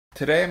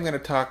Today I'm going to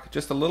talk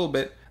just a little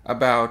bit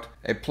about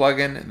a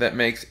plugin that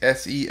makes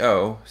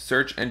SEO,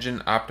 search engine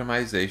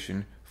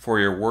optimization, for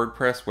your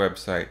WordPress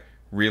website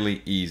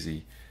really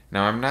easy.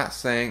 Now, I'm not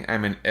saying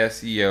I'm an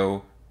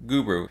SEO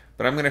guru,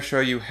 but I'm going to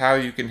show you how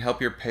you can help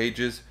your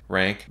pages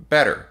rank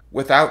better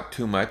without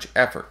too much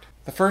effort.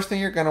 The first thing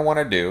you're going to want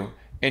to do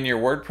in your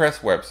WordPress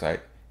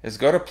website is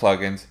go to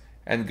Plugins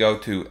and go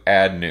to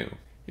Add New.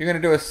 You're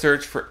going to do a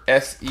search for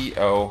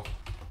SEO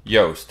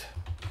Yoast.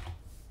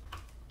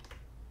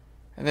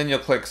 And then you'll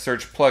click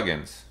Search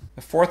Plugins.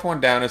 The fourth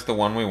one down is the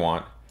one we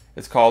want.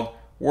 It's called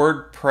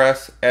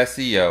WordPress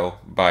SEO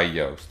by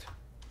Yoast.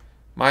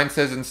 Mine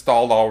says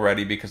installed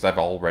already because I've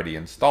already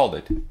installed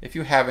it. If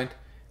you haven't,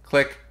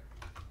 click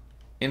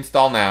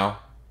Install Now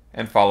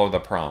and follow the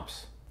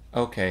prompts.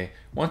 Okay,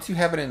 once you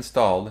have it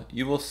installed,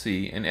 you will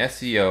see an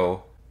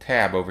SEO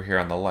tab over here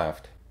on the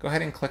left. Go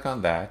ahead and click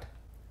on that.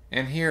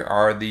 And here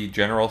are the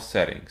general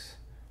settings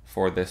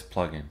for this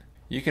plugin.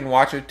 You can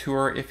watch a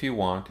tour if you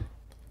want.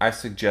 I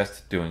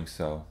suggest doing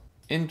so.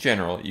 In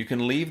general, you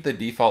can leave the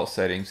default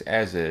settings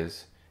as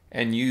is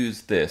and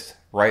use this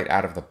right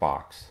out of the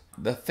box.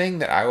 The thing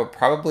that I would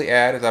probably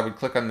add is I would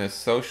click on this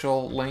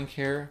social link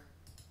here,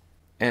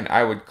 and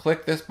I would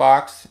click this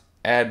box,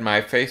 add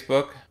my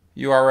Facebook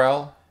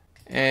URL,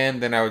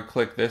 and then I would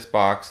click this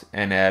box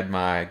and add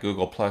my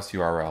Google Plus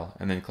URL,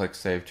 and then click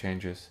Save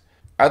Changes.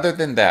 Other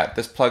than that,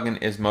 this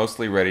plugin is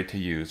mostly ready to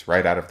use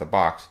right out of the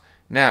box.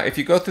 Now, if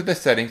you go through the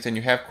settings and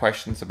you have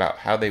questions about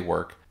how they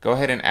work, go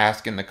ahead and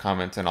ask in the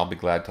comments and I'll be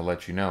glad to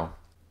let you know.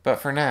 But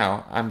for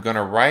now, I'm going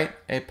to write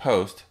a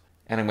post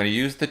and I'm going to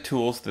use the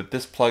tools that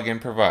this plugin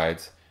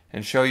provides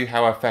and show you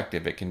how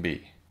effective it can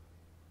be.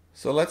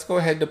 So let's go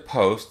ahead to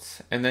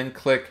Posts and then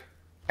click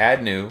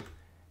Add New,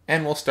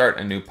 and we'll start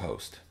a new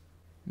post.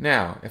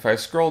 Now, if I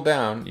scroll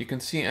down, you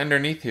can see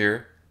underneath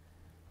here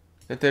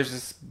that there's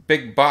this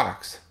big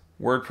box,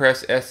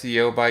 WordPress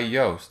SEO by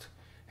Yoast.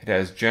 It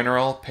has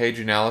General, Page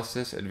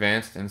Analysis,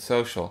 Advanced, and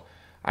Social.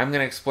 I'm going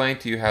to explain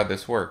to you how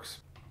this works.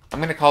 I'm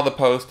going to call the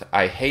post,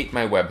 I hate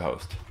my web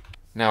host.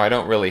 Now, I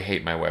don't really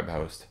hate my web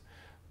host,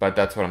 but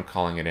that's what I'm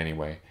calling it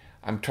anyway.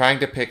 I'm trying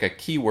to pick a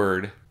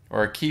keyword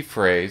or a key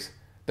phrase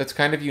that's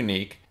kind of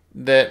unique,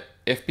 that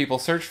if people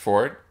search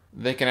for it,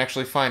 they can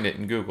actually find it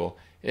in Google.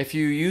 If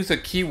you use a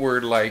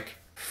keyword like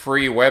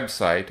free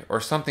website or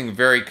something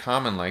very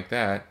common like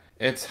that,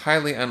 it's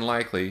highly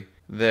unlikely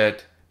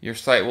that your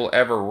site will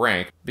ever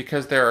rank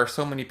because there are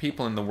so many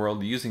people in the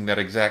world using that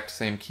exact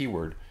same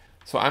keyword.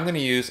 So I'm going to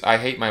use I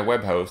hate my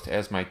web host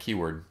as my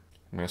keyword.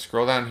 I'm going to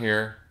scroll down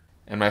here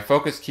and my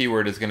focus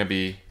keyword is going to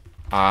be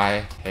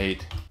I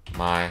hate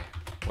my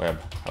web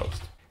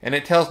host. And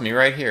it tells me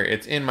right here,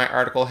 it's in my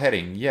article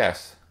heading,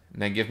 yes.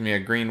 And that gives me a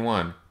green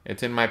 1.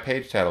 It's in my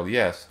page title,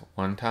 yes,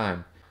 1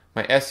 time.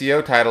 My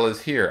SEO title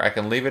is here. I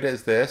can leave it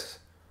as this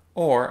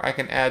or I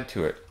can add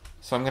to it.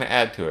 So I'm going to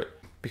add to it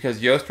because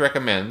Yoast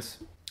recommends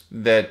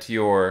that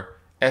your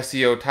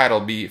SEO title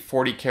be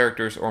 40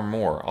 characters or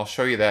more. I'll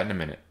show you that in a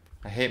minute.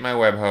 I hate my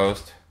web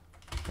host,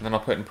 and then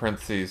I'll put in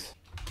parentheses,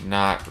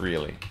 not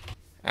really.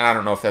 And I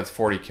don't know if that's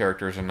 40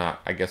 characters or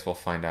not. I guess we'll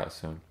find out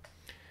soon.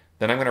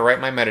 Then I'm going to write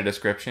my meta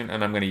description,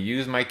 and I'm going to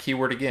use my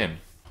keyword again.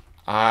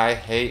 I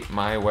hate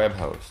my web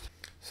host.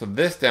 So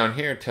this down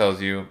here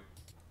tells you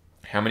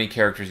how many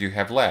characters you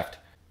have left.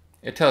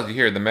 It tells you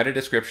here the meta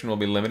description will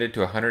be limited to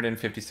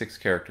 156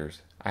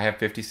 characters. I have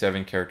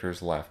 57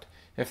 characters left.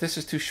 If this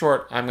is too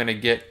short, I'm going to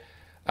get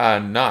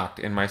knocked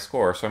in my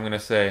score. So I'm going to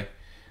say,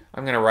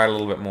 I'm going to write a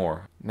little bit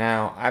more.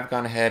 Now, I've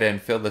gone ahead and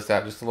filled this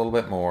out just a little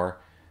bit more.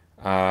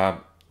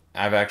 I've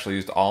actually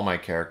used all my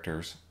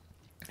characters.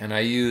 And I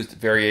used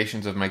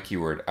variations of my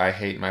keyword. I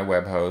hate my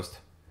web host.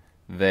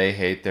 They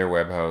hate their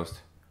web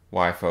host.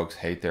 Why folks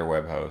hate their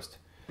web host.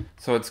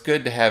 So it's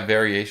good to have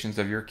variations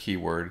of your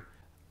keyword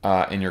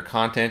in your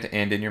content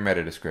and in your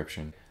meta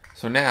description.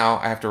 So now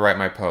I have to write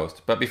my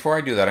post. But before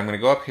I do that, I'm going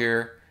to go up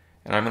here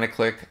and I'm going to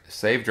click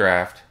Save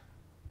Draft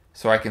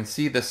so I can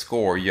see the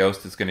score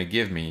Yoast is going to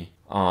give me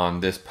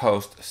on this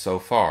post so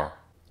far.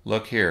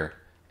 Look here,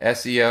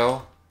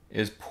 SEO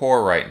is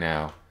poor right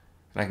now.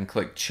 And I can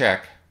click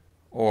Check,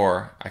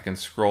 or I can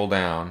scroll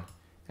down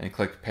and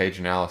click Page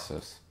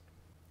Analysis.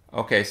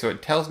 Okay, so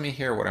it tells me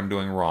here what I'm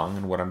doing wrong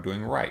and what I'm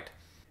doing right.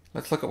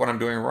 Let's look at what I'm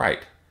doing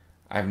right.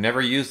 I've never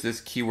used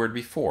this keyword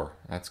before.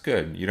 That's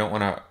good. You don't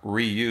want to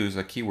reuse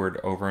a keyword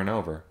over and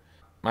over.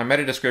 My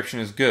meta description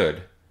is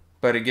good,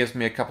 but it gives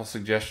me a couple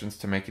suggestions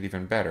to make it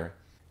even better.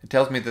 It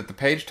tells me that the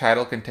page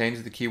title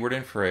contains the keyword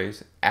and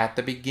phrase at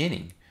the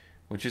beginning,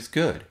 which is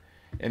good.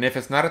 And if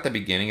it's not at the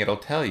beginning, it'll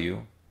tell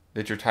you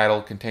that your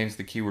title contains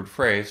the keyword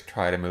phrase,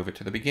 try to move it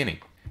to the beginning.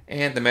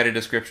 And the meta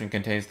description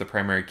contains the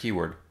primary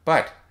keyword.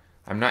 But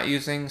I'm not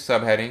using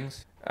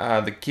subheadings.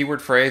 The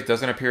keyword phrase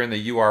doesn't appear in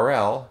the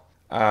URL.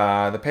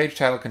 The page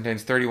title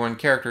contains 31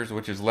 characters,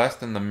 which is less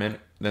than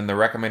the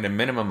recommended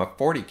minimum of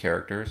 40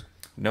 characters.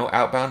 No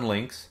outbound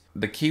links.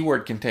 The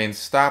keyword contains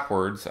stop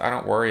words. I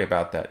don't worry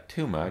about that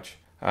too much.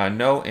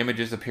 No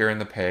images appear in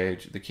the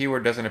page. The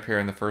keyword doesn't appear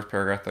in the first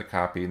paragraph of the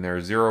copy, and there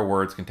are 0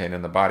 words contained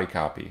in the body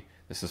copy.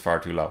 This is far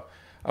too low.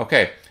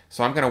 Okay,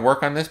 so I'm going to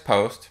work on this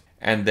post,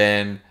 and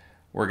then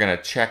we're going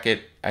to check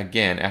it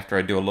again after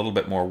I do a little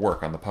bit more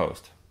work on the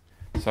post.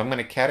 So I'm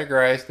going to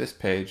categorize this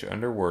page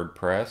under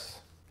WordPress.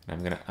 I'm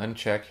going to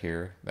uncheck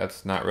here.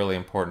 That's not really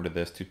important to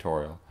this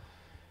tutorial.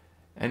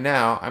 And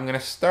now I'm going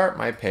to start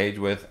my page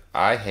with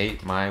I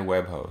hate my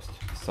web host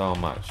so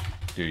much.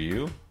 Do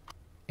you?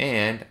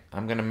 And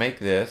I'm going to make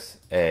this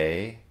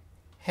a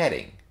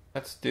heading.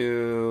 Let's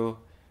do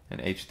an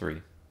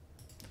H3.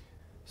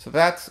 So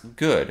that's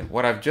good.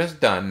 What I've just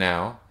done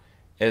now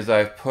is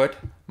I've put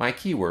my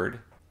keyword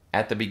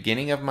at the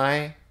beginning of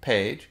my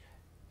page,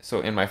 so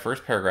in my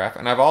first paragraph,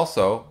 and I've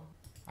also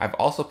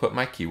put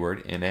my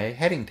keyword in a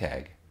heading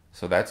tag.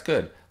 So that's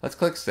good. Let's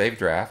click Save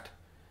Draft,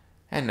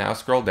 and now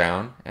scroll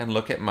down and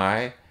look at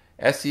my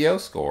SEO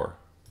score.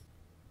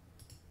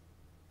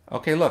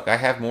 Okay, look, I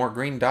have more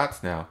green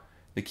dots now.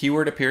 The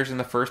keyword appears in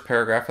the first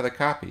paragraph of the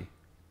copy.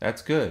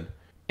 That's good.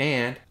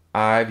 And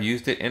I've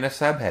used it in a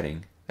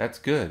subheading. That's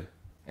good.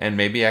 And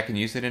maybe I can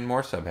use it in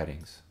more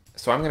subheadings.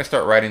 So I'm going to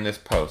start writing this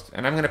post,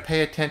 and I'm going to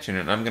pay attention,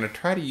 and I'm going to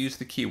try to use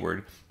the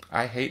keyword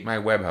I hate my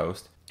web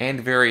host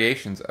and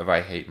variations of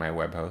I hate my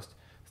web host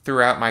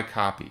throughout my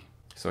copy.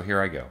 So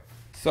here I go.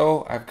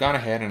 So I've gone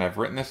ahead and I've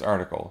written this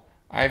article.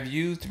 I've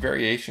used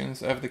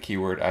variations of the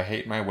keyword I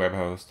hate my web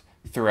host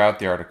throughout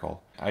the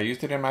article. I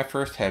used it in my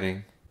first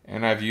heading,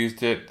 and I've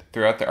used it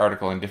throughout the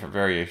article in different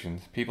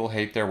variations. People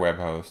hate their web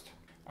host.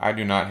 I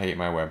do not hate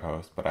my web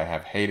host, but I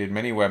have hated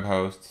many web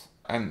hosts.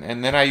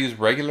 And then I use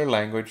regular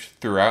language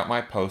throughout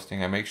my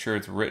posting. I make sure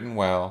it's written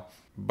well,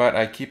 but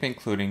I keep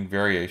including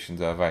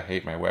variations of I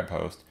hate my web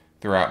host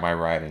throughout my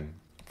writing.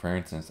 For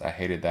instance, I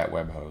hated that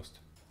web host.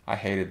 I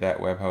hated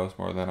that web host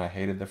more than I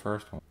hated the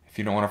first one. If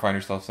you don't want to find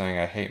yourself saying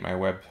I hate my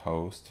web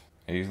host,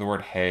 I use the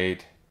word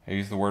hate, I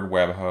use the word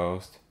web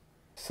host.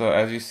 So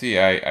as you see,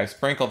 I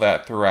sprinkle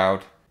that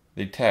throughout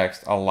the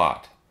text a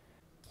lot.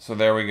 So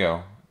there we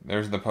go.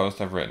 There's the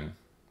post I've written.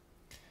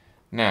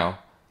 Now,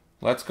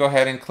 let's go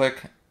ahead and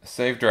click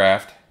Save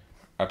Draft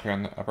up here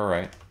on the upper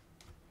right.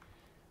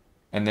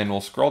 And then we'll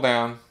scroll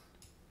down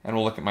and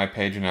we'll look at my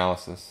page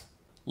analysis.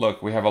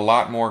 Look, we have a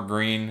lot more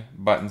green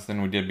buttons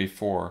than we did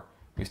before.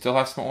 We still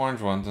have some orange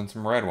ones and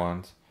some red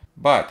ones,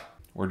 but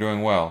we're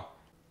doing well.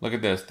 Look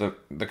at this.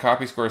 The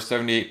copy score is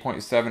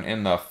 78.7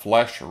 in the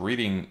Flesh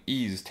Reading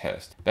Ease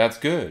test. That's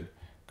good.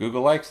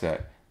 Google likes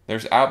that.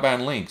 There's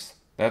outbound links.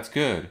 That's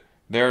good.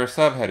 There are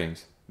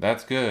subheadings.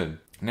 That's good.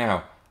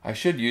 Now, I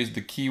should use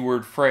the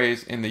keyword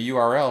phrase in the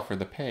URL for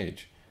the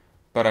page,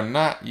 but I'm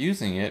not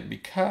using it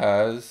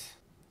because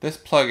this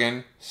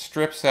plugin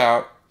strips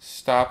out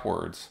stop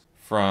words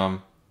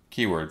from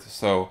keywords.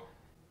 So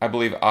I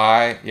believe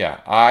I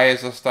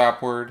is a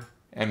stop word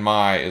and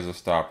my is a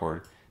stop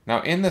word.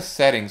 Now in the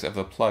settings of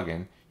the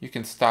plugin, you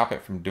can stop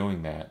it from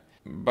doing that,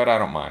 but I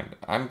don't mind.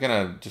 I'm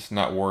gonna just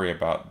not worry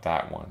about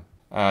that one.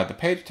 The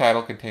page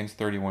title contains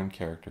 31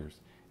 characters.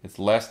 It's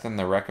less than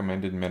the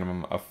recommended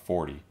minimum of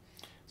 40.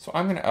 So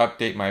I'm going to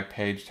update my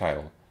page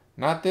title.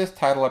 Not this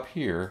title up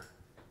here,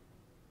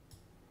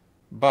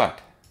 but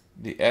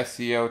the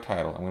SEO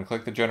title. I'm going to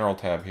click the General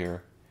tab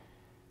here,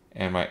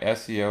 and my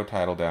SEO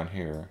title down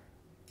here,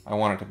 I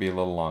want it to be a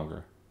little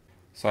longer.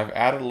 So I've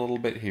added a little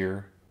bit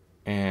here,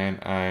 and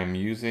I'm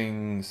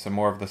using some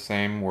more of the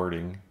same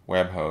wording,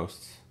 web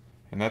hosts,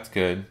 and that's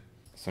good.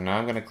 So now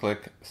I'm going to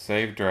click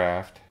Save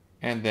Draft,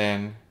 and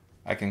then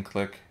I can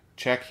click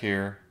Check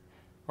here,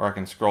 or I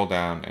can scroll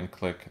down and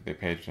click the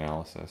page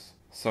analysis.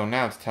 So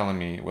now it's telling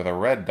me with a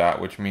red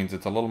dot, which means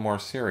it's a little more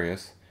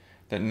serious,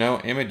 that no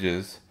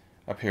images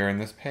appear in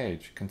this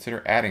page.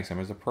 Consider adding some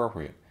as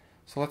appropriate.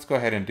 So let's go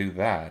ahead and do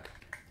that.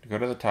 Go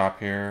to the top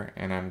here,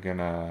 and I'm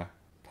gonna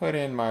put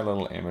in my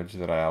little image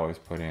that I always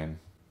put in.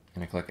 I'm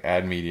gonna click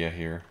Add Media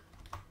here.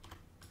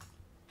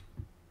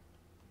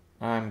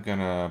 I'm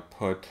gonna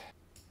put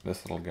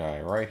this little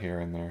guy right here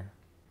in there.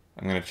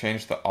 I'm gonna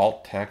change the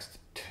alt text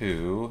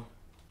to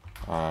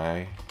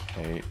I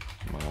hate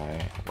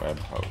my web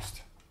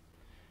host.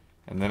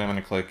 And then I'm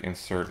going to click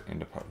Insert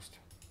into Post.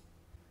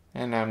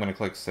 And now I'm going to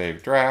click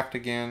Save Draft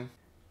again.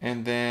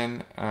 And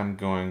then I'm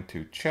going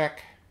to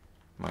check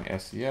my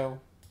SEO. It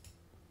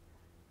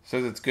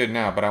says it's good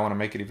now, but I want to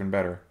make it even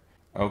better.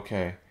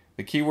 Okay.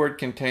 The keyword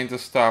contains a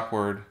stop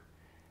word,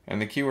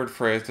 and the keyword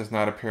phrase does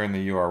not appear in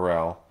the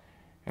URL.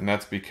 And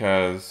that's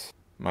because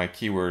my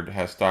keyword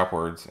has stop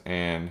words,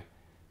 and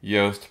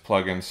Yoast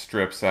plugin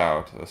strips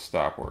out the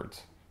stop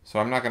words. So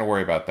I'm not going to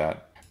worry about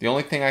that. The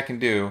only thing I can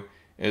do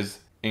is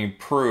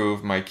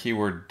improve my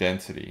keyword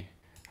density.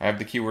 I have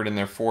the keyword in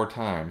there 4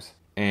 times,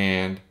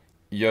 and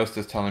Yoast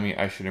is telling me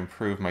I should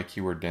improve my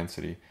keyword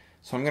density.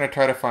 So I'm going to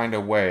try to find a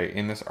way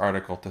in this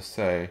article to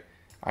say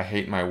I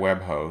hate my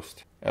web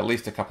host at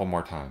least a couple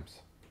more times.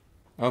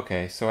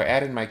 Okay, so I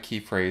added my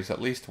key phrase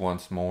at least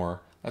once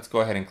more. Let's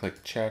go ahead and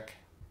click check.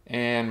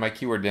 And my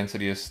keyword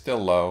density is still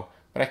low,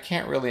 but I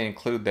can't really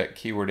include that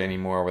keyword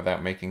anymore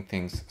without making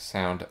things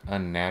sound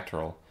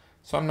unnatural.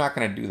 So I'm not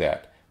going to do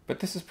that. But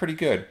this is pretty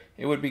good.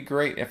 It would be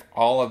great if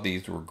all of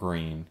these were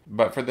green,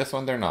 but for this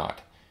one they're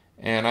not.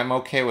 And I'm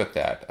okay with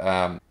that.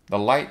 The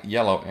light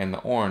yellow and the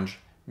orange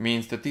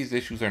means that these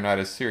issues are not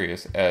as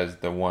serious as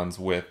the ones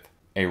with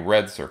a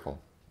red circle.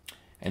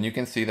 And you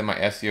can see that my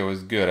SEO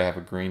is good. I have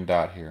a green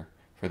dot here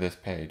for this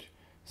page.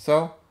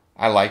 So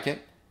I like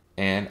it,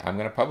 and I'm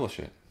going to publish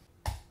it.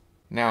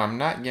 Now, I'm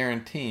not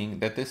guaranteeing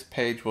that this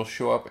page will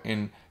show up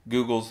in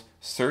Google's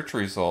search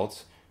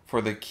results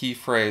for the key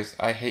phrase,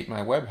 "I hate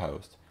my web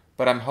host,"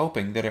 but I'm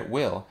hoping that it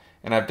will,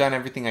 and I've done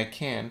everything I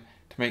can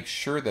to make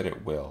sure that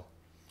it will.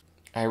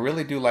 I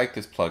really do like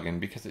this plugin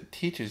because it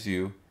teaches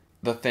you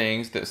the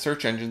things that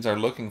search engines are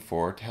looking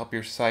for to help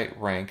your site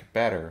rank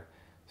better.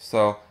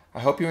 So I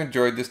hope you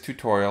enjoyed this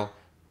tutorial.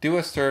 Do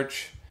a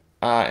search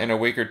in a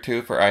week or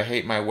two for "I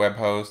hate my web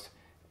host,"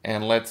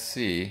 and let's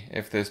see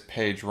if this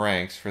page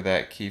ranks for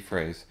that key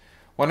phrase.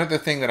 One other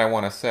thing that I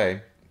want to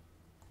say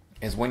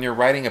is when you're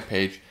writing a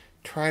page,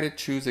 try to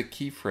choose a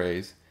key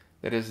phrase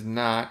that is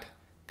not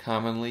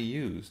commonly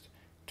used.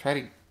 Try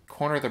to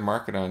corner the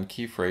market on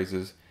key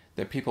phrases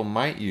that people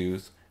might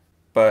use,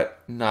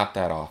 but not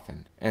that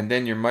often. And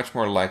then you're much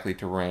more likely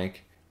to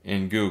rank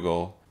in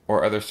Google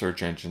or other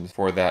search engines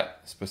for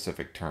that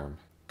specific term.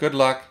 Good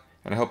luck,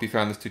 and I hope you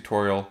found this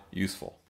tutorial useful.